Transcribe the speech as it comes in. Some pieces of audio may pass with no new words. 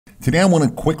Today I want to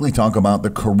quickly talk about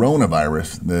the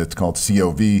coronavirus that's called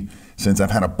COV, since I've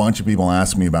had a bunch of people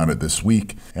ask me about it this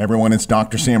week. Hey everyone, it's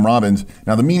Dr. Sam Robbins.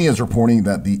 Now the media is reporting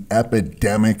that the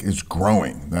epidemic is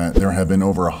growing, that there have been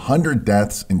over 100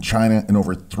 deaths in China and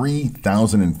over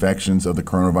 3,000 infections of the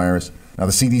coronavirus. Now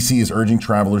the CDC is urging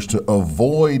travelers to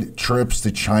avoid trips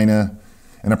to China,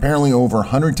 and apparently over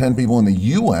 110 people in the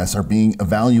US are being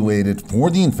evaluated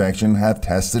for the infection, have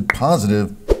tested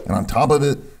positive, and on top of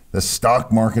it, the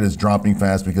stock market is dropping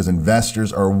fast because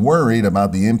investors are worried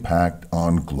about the impact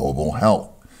on global health.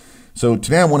 So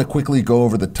today I want to quickly go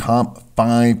over the top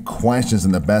 5 questions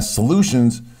and the best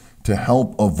solutions to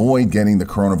help avoid getting the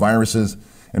coronaviruses.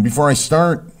 And before I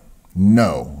start,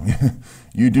 no,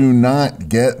 you do not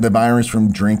get the virus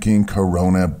from drinking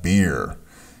Corona beer,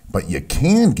 but you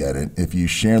can get it if you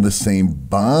share the same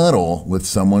bottle with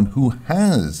someone who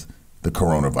has the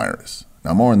coronavirus.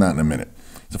 Now more on that in a minute.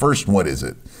 So first, what is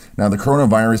it? Now, the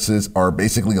coronaviruses are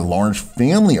basically a large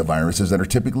family of viruses that are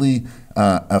typically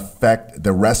affect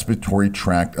the respiratory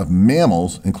tract of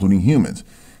mammals, including humans.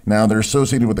 Now, they're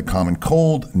associated with the common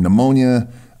cold, pneumonia,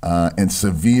 and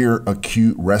severe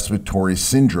acute respiratory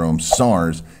syndrome,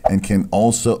 SARS, and can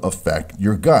also affect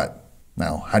your gut.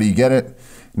 Now, how do you get it?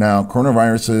 Now,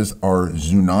 coronaviruses are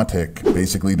zoonotic,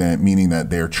 basically meaning that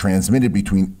they are transmitted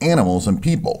between animals and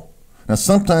people. Now,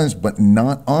 sometimes, but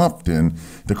not often,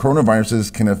 the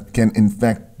coronaviruses can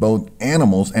infect both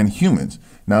animals and humans.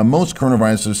 Now, most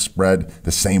coronaviruses spread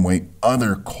the same way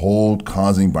other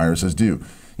cold-causing viruses do,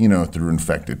 through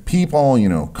infected people,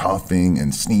 coughing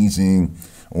and sneezing,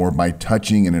 or by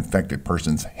touching an infected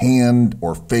person's hand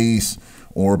or face,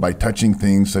 or by touching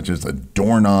things such as the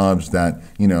doorknobs that,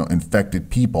 infected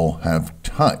people have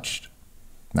touched.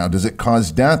 Now, does it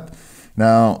cause death?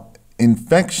 Now,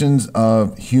 infections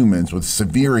of humans with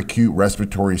severe acute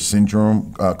respiratory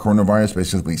syndrome, coronavirus,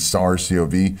 basically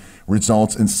SARS-CoV,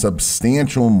 results in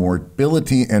substantial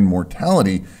morbidity and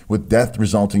mortality, with death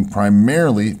resulting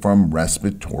primarily from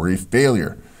respiratory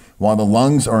failure. While the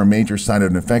lungs are a major site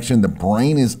of an infection, the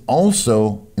brain is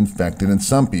also infected in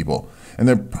some people. And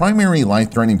the primary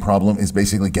life-threatening problem is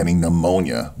basically getting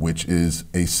pneumonia, which is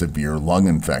a severe lung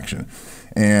infection.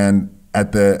 And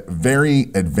at the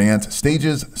very advanced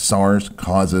stages, SARS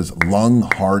causes lung,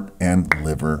 heart, and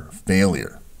liver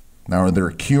failure. Now, are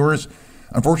there cures?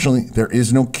 Unfortunately, there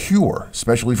is no cure,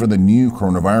 especially for the new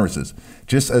coronaviruses,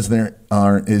 just as there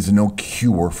is no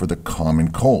cure for the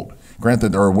common cold.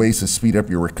 Granted, there are ways to speed up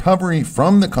your recovery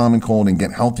from the common cold and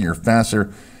get healthier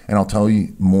faster, and I'll tell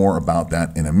you more about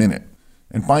that in a minute.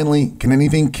 And finally, can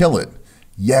anything kill it?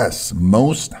 Yes,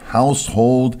 most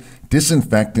household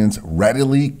disinfectants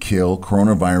readily kill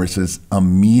coronaviruses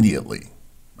immediately.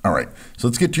 All right, so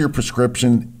let's get to your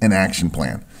prescription and action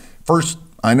plan. First,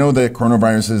 I know that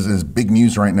coronaviruses is big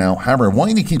news right now. However, I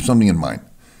want you to keep something in mind.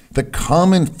 The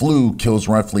common flu kills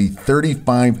roughly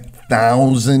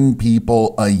 35,000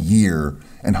 people a year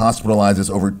and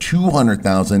hospitalizes over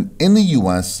 200,000 in the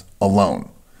US alone.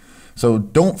 So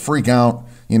don't freak out,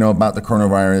 about the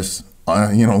coronavirus.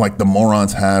 Like the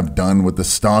morons have done with the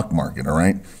stock market, all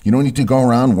right? You don't need to go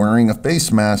around wearing a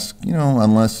face mask,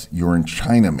 unless you're in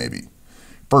China maybe.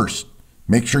 First,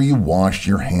 make sure you wash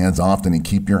your hands often and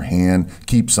keep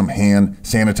some hand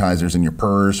sanitizers in your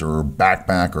purse or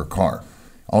backpack or car.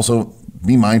 Also,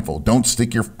 be mindful. Don't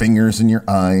stick your fingers in your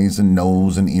eyes and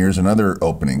nose and ears and other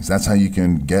openings. That's how you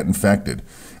can get infected.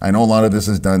 I know a lot of this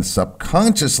is done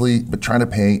subconsciously, but try to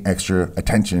pay extra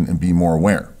attention and be more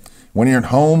aware. When you're at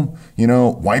home,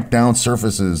 wipe down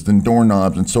surfaces, then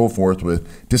doorknobs and so forth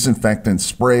with disinfectant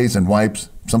sprays and wipes.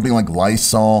 Something like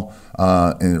Lysol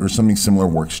or something similar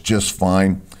works just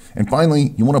fine. And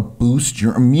finally, you want to boost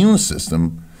your immune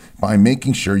system by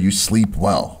making sure you sleep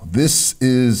well. This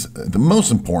is the most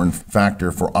important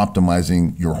factor for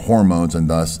optimizing your hormones and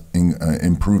thus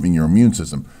improving your immune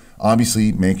system.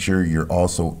 Obviously, make sure you're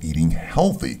also eating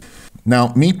healthy.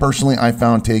 Now, me personally, I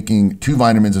found taking 2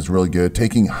 vitamins is really good.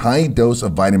 Taking high dose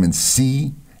of vitamin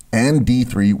C and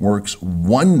D3 works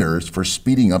wonders for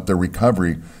speeding up the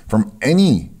recovery from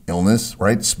any illness,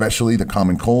 right? Especially the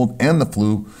common cold and the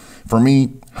flu. For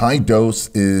me, high dose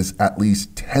is at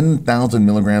least 10,000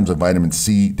 milligrams of vitamin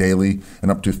C daily and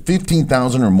up to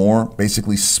 15,000 or more,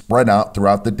 basically spread out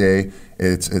throughout the day.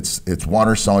 It's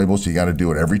water soluble, so you got to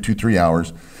do it every 2-3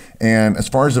 hours. And as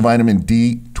far as the vitamin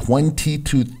D, 20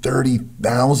 to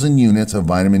 30,000 units of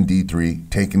vitamin D3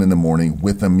 taken in the morning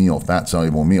with a meal,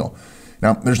 fat-soluble meal.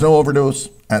 Now, there's no overdose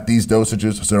at these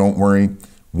dosages, so don't worry.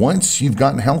 Once you've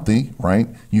gotten healthy, right,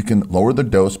 you can lower the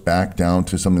dose back down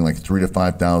to something like 3,000 to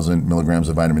 5,000 milligrams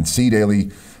of vitamin C daily,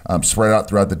 spread out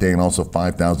throughout the day, and also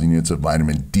 5,000 units of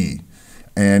vitamin D.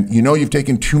 And you know you've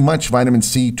taken too much vitamin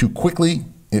C too quickly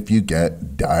if you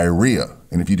get diarrhea.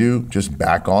 And if you do, just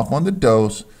back off on the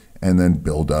dose and then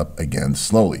build up again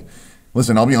slowly.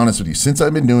 Listen, I'll be honest with you. Since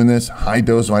I've been doing this high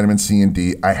dose vitamin C and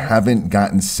D, I haven't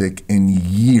gotten sick in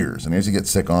years, and I used to get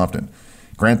sick often.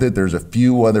 Granted, there's a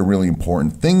few other really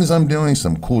important things I'm doing,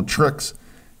 some cool tricks,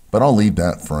 but I'll leave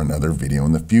that for another video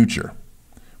in the future.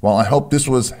 Well, I hope this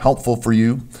was helpful for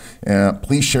you.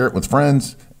 Please share it with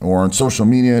friends or on social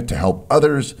media to help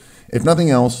others, if nothing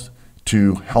else,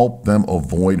 to help them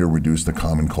avoid or reduce the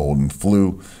common cold and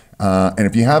flu. And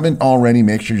if you haven't already,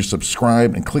 make sure you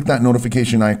subscribe and click that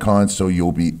notification icon so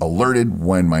you'll be alerted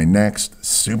when my next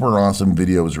super awesome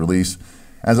video is released.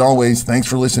 As always, thanks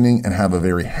for listening and have a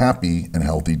very happy and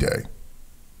healthy day.